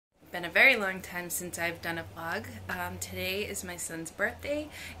been a very long time since I've done a vlog. Today is my son's birthday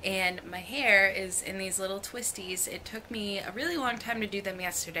and my hair is in these little twisties. It took me a really long time to do them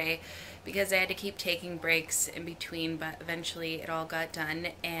yesterday because I had to keep taking breaks in between, but eventually it all got done,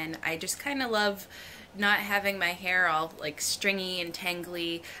 and I just kind of love not having my hair all like stringy and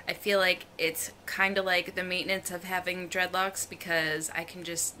tangly. I feel like it's kind of like the maintenance of having dreadlocks because I can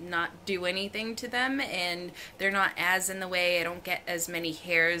just not do anything to them and they're not as in the way. I don't get as many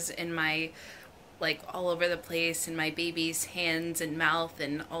hairs in my, like, all over the place in my baby's hands and mouth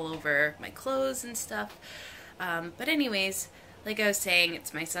and all over my clothes and stuff. But anyways, like I was saying,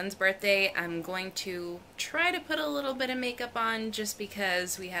 it's my son's birthday. I'm going to try to put a little bit of makeup on just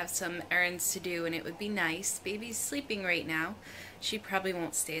because we have some errands to do and it would be nice. Baby's sleeping right now. She probably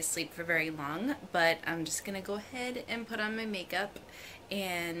won't stay asleep for very long, but I'm just going to go ahead and put on my makeup,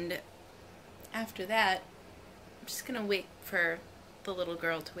 and after that, I'm just going to wait for the little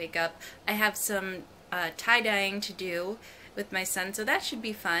girl to wake up. I have some tie-dyeing to do with my son, so that should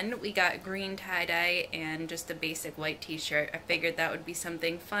be fun. We got green tie-dye and just a basic white t-shirt. I figured that would be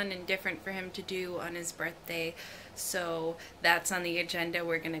something fun and different for him to do on his birthday, so that's on the agenda.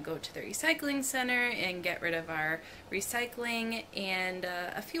 We're gonna go to the recycling center and get rid of our recycling and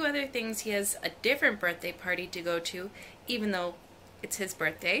a few other things. He has a different birthday party to go to, even though it's his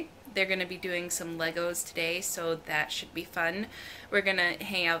birthday. They're going to be doing some Legos today, so that should be fun. We're going to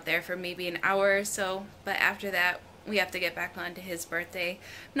hang out there for maybe an hour or so, but after that we have to get back on to his birthday.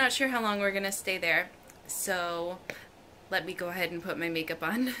 I'm not sure how long we're going to stay there, so let me go ahead and put my makeup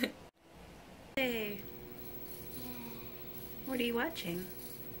on. Hey, what are you watching?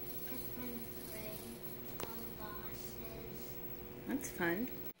 That's fun.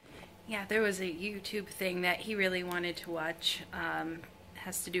 Yeah, there was a YouTube thing that he really wanted to watch.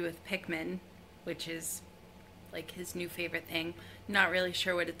 Has to do with Pikmin, which is like his new favorite thing. Not really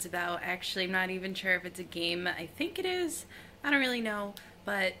sure what it's about. Actually, I'm not even sure if it's a game. I think it is. I don't really know,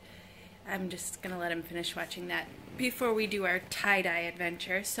 but I'm just gonna let him finish watching that before we do our tie-dye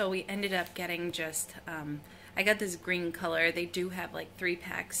adventure. So we ended up getting just, I got this green color. They do have like 3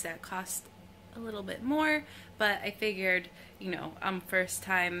 packs that cost a little bit more, but I figured, you know, first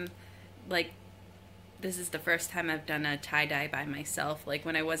time, like, this is the first time I've done a tie-dye by myself, like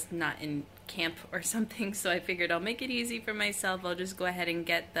when I was not in camp or something, so I figured I'll make it easy for myself. I'll just go ahead and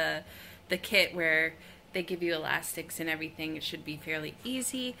get the kit where they give you elastics and everything. It should be fairly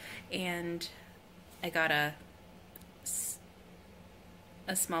easy, and I got a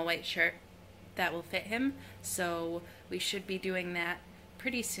small white shirt that will fit him, so we should be doing that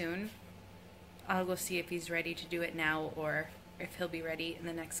pretty soon. I'll go see if he's ready to do it now or if he'll be ready in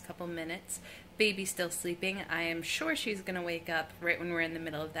the next couple minutes. Baby's still sleeping. I am sure she's gonna wake up right when we're in the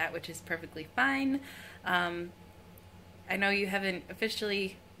middle of that, which is perfectly fine. I know you haven't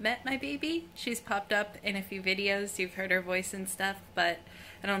officially met my baby. She's popped up in a few videos. You've heard her voice and stuff, but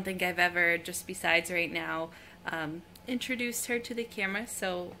I don't think I've ever, just besides right now, introduced her to the camera,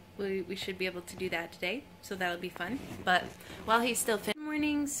 so we should be able to do that today, so that'll be fun. But while he's still Good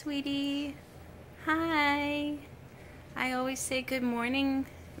morning, sweetie. Hi. I always say good morning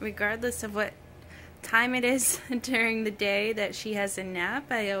regardless of what time it is during the day that she has a nap.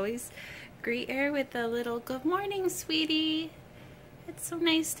 I always greet her with a little good morning, sweetie. It's so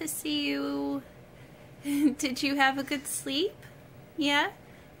nice to see you. Did you have a good sleep? Yeah?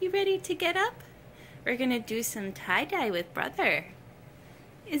 You ready to get up? We're gonna do some tie-dye with brother.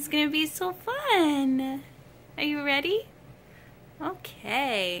 It's gonna be so fun. Are you ready?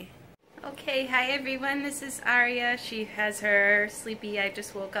 Okay. Okay, hi everyone, this is Aria. She has her sleepy I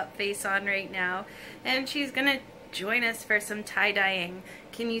just woke up face on right now, and she's gonna join us for some tie-dyeing.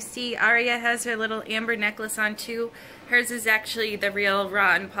 Can you see Aria has her little amber necklace on too? Hers is actually the real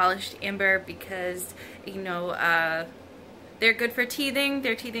raw and polished amber because, you know, they're good for teething.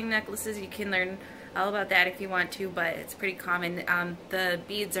 They're teething necklaces. You can learn all about that if you want to, but it's pretty common. The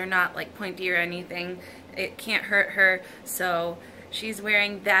beads are not like pointy or anything. It can't hurt her, so she's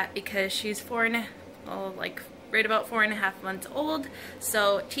wearing that because she's right about 4.5 months old.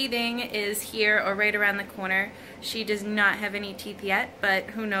 So teething is here or right around the corner. She does not have any teeth yet,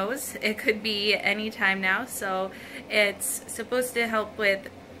 but who knows? It could be any time now. So it's supposed to help with,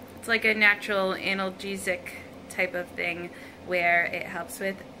 it's like a natural analgesic type of thing where it helps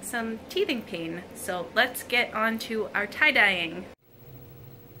with some teething pain. So let's get on to our tie-dyeing.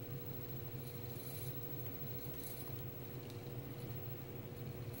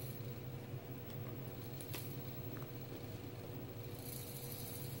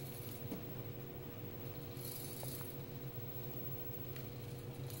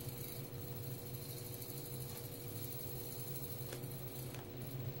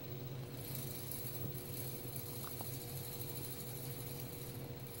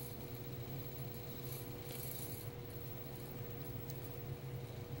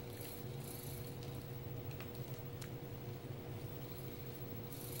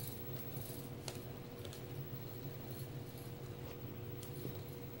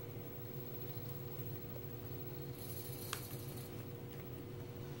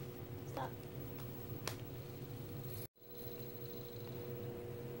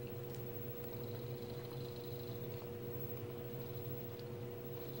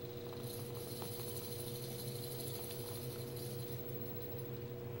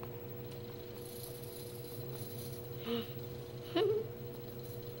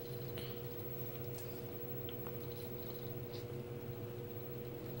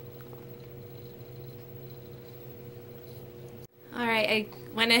 Alright,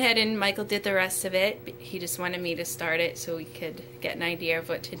 I went ahead and Michael did the rest of it. He just wanted me to start it so we could get an idea of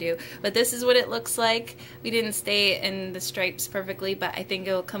what to do. But this is what it looks like. We didn't stay in the stripes perfectly, but I think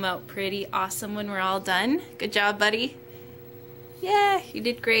it will come out pretty awesome when we're all done. Good job, buddy. Yeah, you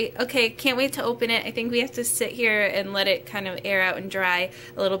did great. Okay, can't wait to open it. I think we have to sit here and let it kind of air out and dry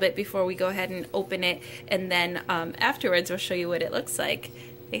a little bit before we go ahead and open it. And then afterwards, we'll show you what it looks like.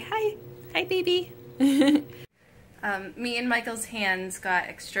 Say hi. Hi, baby. Me and Michael's hands got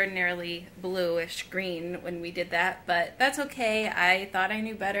extraordinarily bluish green when we did that, but that's okay. I thought I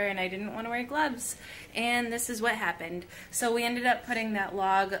knew better and I didn't want to wear gloves, and this is what happened. So we ended up putting that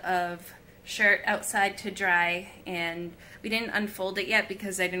log of shirt outside to dry, and we didn't unfold it yet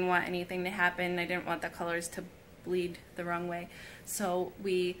because I didn't want anything to happen. I didn't want the colors to bleed the wrong way. So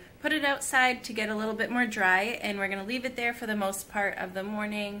we put it outside to get a little bit more dry, and we're going to leave it there for the most part of the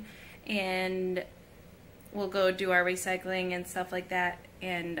morning, and we'll go do our recycling and stuff like that,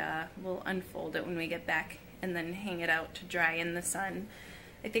 and we'll unfold it when we get back and then hang it out to dry in the sun.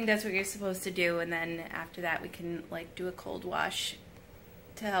 I think that's what you're supposed to do, and then after that we can like do a cold wash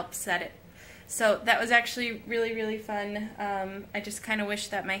to help set it. So that was actually really, really fun. I just kind of wish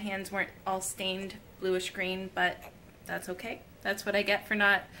that my hands weren't all stained bluish green, but that's okay. That's what I get for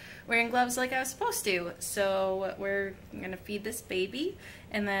not wearing gloves like I was supposed to. So we're gonna feed this baby,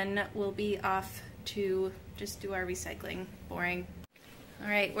 and then we'll be off to just do our recycling. Boring.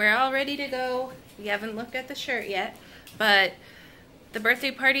 Alright, we're all ready to go. We haven't looked at the shirt yet, but the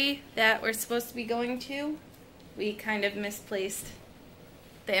birthday party that we're supposed to be going to, we kind of misplaced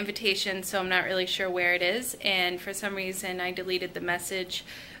the invitation, so I'm not really sure where it is, and for some reason I deleted the message,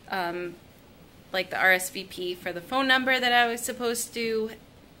 like the RSVP for the phone number that I was supposed to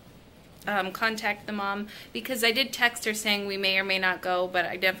contact the mom, because I did text her saying we may or may not go, but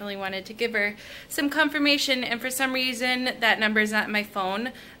I definitely wanted to give her some confirmation, and for some reason that number is not in my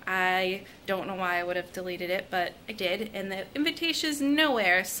phone. I don't know why I would have deleted it, but I did, and the invitation is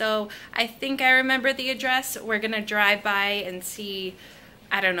nowhere, so I think I remember the address. We're gonna drive by and see.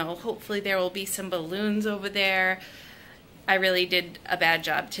 I don't know, hopefully there will be some balloons over there. I really did a bad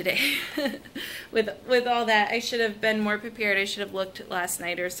job today with all that. I should have been more prepared. I should have looked last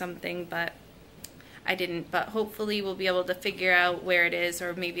night or something, but I didn't. But hopefully we'll be able to figure out where it is,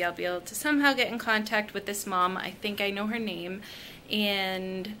 or maybe I'll be able to somehow get in contact with this mom. I think I know her name,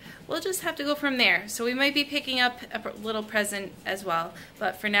 and we'll just have to go from there. So we might be picking up a little present as well.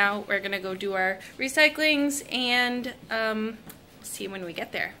 But for now, we're gonna go do our recyclings, and see when we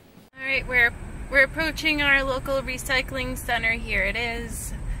get there. All right, we're approaching our local recycling center. Here it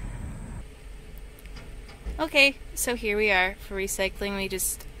is. Okay, so here we are for recycling. We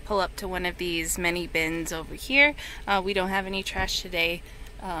just pull up to one of these many bins over here. We don't have any trash today.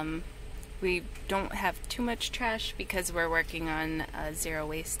 We don't have too much trash because we're working on a zero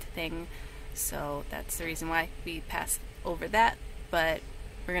waste thing, so that's the reason why we passed over that. But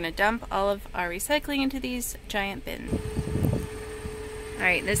we're gonna dump all of our recycling into these giant bins.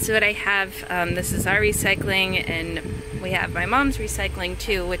 Alright, this is what I have. This is our recycling, and we have my mom's recycling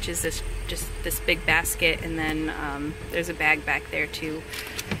too, which is just this big basket, and then there's a bag back there too.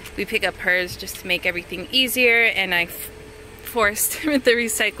 We pick up hers just to make everything easier, and I forced the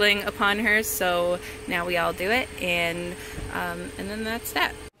recycling upon her, so now we all do it, and then that's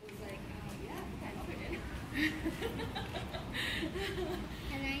that. Can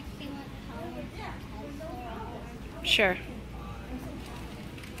I see what color? Sure.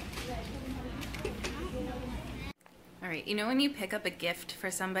 Alright, you know when you pick up a gift for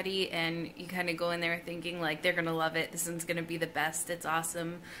somebody and you kind of go in there thinking like they're gonna love it, this one's gonna be the best, it's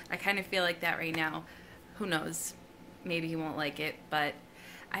awesome. I kind of feel like that right now. Who knows? Maybe he won't like it, but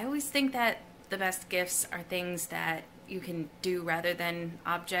I always think that the best gifts are things that you can do rather than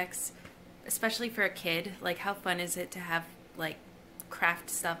objects, especially for a kid. Like, how fun is it to have like craft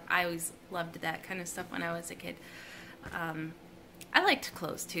stuff? I always loved that kind of stuff when I was a kid. I liked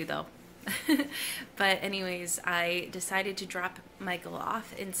clothes too though. But anyways, I decided to drop Michael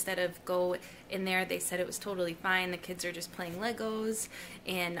off instead of go in there. They said it was totally fine. The kids are just playing Legos,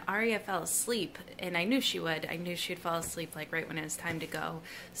 and Aria fell asleep, and I knew she would. I knew she'd fall asleep like right when it was time to go.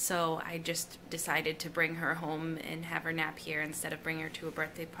 So I just decided to bring her home and have her nap here instead of bring her to a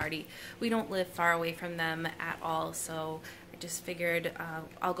birthday party. We don't live far away from them at all, so I just figured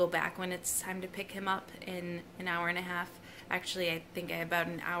I'll go back when it's time to pick him up in an hour and a half. Actually, I think I have about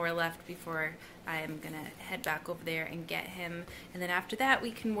an hour left before I'm gonna head back over there and get him, and then after that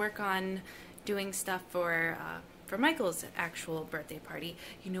we can work on doing stuff for Michael's actual birthday party.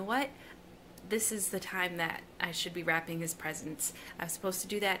 You know what? this is the time that I should be wrapping his presents. I was supposed to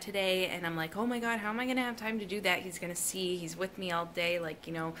do that today, and I'm like, oh my god, how am I going to have time to do that? He's going to see, he's with me all day, like,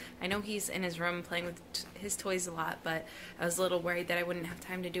 you know, I know he's in his room playing with his toys a lot, but I was a little worried that I wouldn't have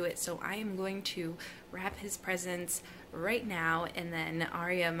time to do it, so I am going to wrap his presents right now, and then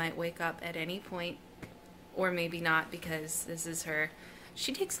Aria might wake up at any point, or maybe not, because this is her,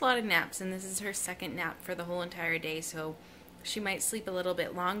 she takes a lot of naps, and this is her second nap for the whole entire day, so she might sleep a little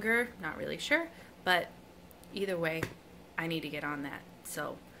bit longer, not really sure, but either way, I need to get on that,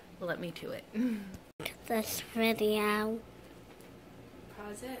 so let me to it. This video.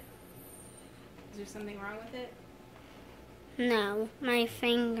 Pause it. Is there something wrong with it? No, my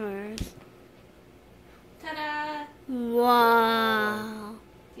fingers. Ta-da! Wow.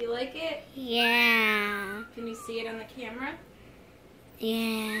 Do you like it? Yeah. Can you see it on the camera?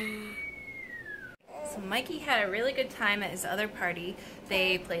 Yeah. So Mikey had a really good time at his other party.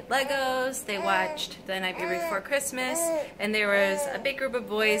 They played Legos, they watched The Night Before Christmas, and there was a big group of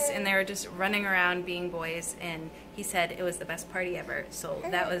boys and they were just running around being boys, and he said it was the best party ever. So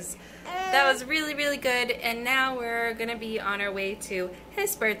that was really, really good, and now we're gonna be on our way to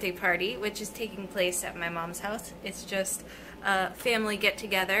his birthday party, which is taking place at my mom's house. It's just a family get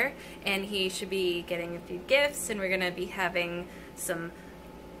together, and he should be getting a few gifts, and we're gonna be having some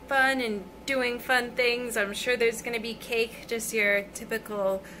fun and doing fun things. I'm sure there's gonna be cake, just your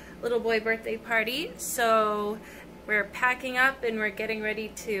typical little boy birthday party. So we're packing up and we're getting ready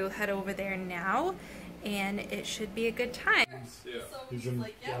to head over there now, and it should be a good time. He's in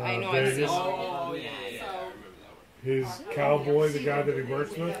I know. Vegas. Oh, yeah. His cowboy, the guy that he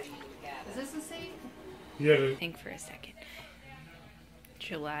works with. Is this the same? He had a Think for a second.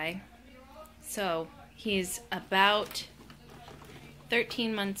 July. So he's about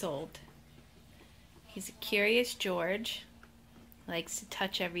 13 months old. He's a curious George. Likes to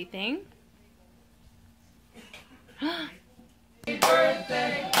touch everything. Happy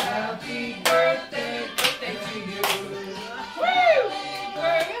birthday, happy birthday, birthday to you. Woo!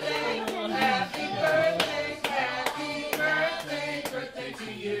 Birthday, happy birthday, happy birthday, birthday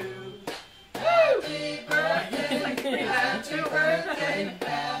to you. Woo! Happy birthday, happy birthday,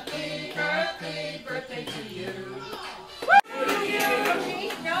 happy birthday, birthday to you.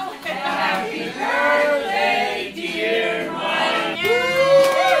 Happy birthday, dear Mike.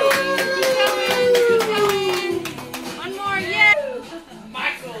 One more, yeah!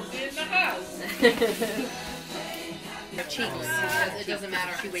 Michael's in the house. Her cheeks. It doesn't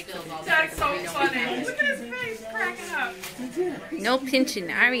matter. She wakes up. That's so funny. Look at his face cracking up. No pinching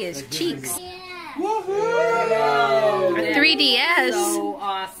Aria's cheeks. Woohoo! Her 3DS. So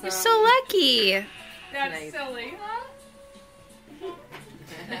awesome. You're so lucky. That's Nice. silly, huh?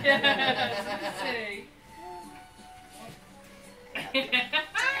 Silly.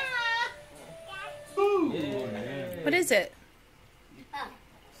 What is it?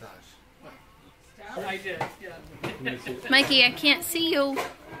 I did, yeah. Mikey, I can't see you.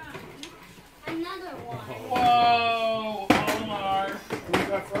 Another one. Whoa, Omar. Where's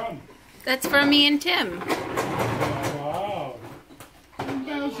that from? That's from me and Tim. Wow.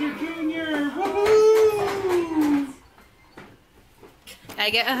 Bowser Jr. Woohoo! I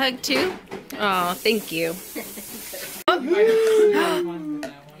get a hug too? Oh, thank you.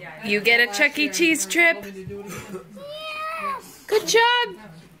 You get a Chuck E. Cheese trip. Good job.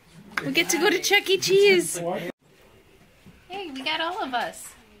 We get to go to Chuck E. Cheese. Hey, we got all of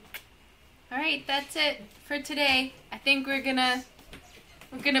us. Alright, that's it for today. I think we're gonna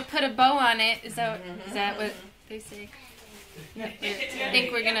put a bow on it. Is that what they say? I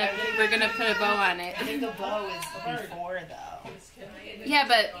think we're gonna put a bow on it. I think the bow is before though. Yeah,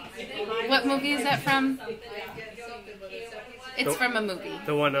 but what movie is that from? It's from a movie.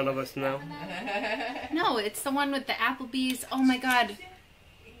 The one none of us know. No, it's the one with the Applebee's. Oh my god.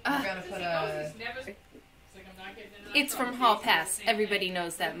 We're gonna put a. It's from Hall Pass. Everybody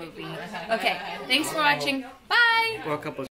knows that movie. Okay, thanks for watching. Bye! Well, a couple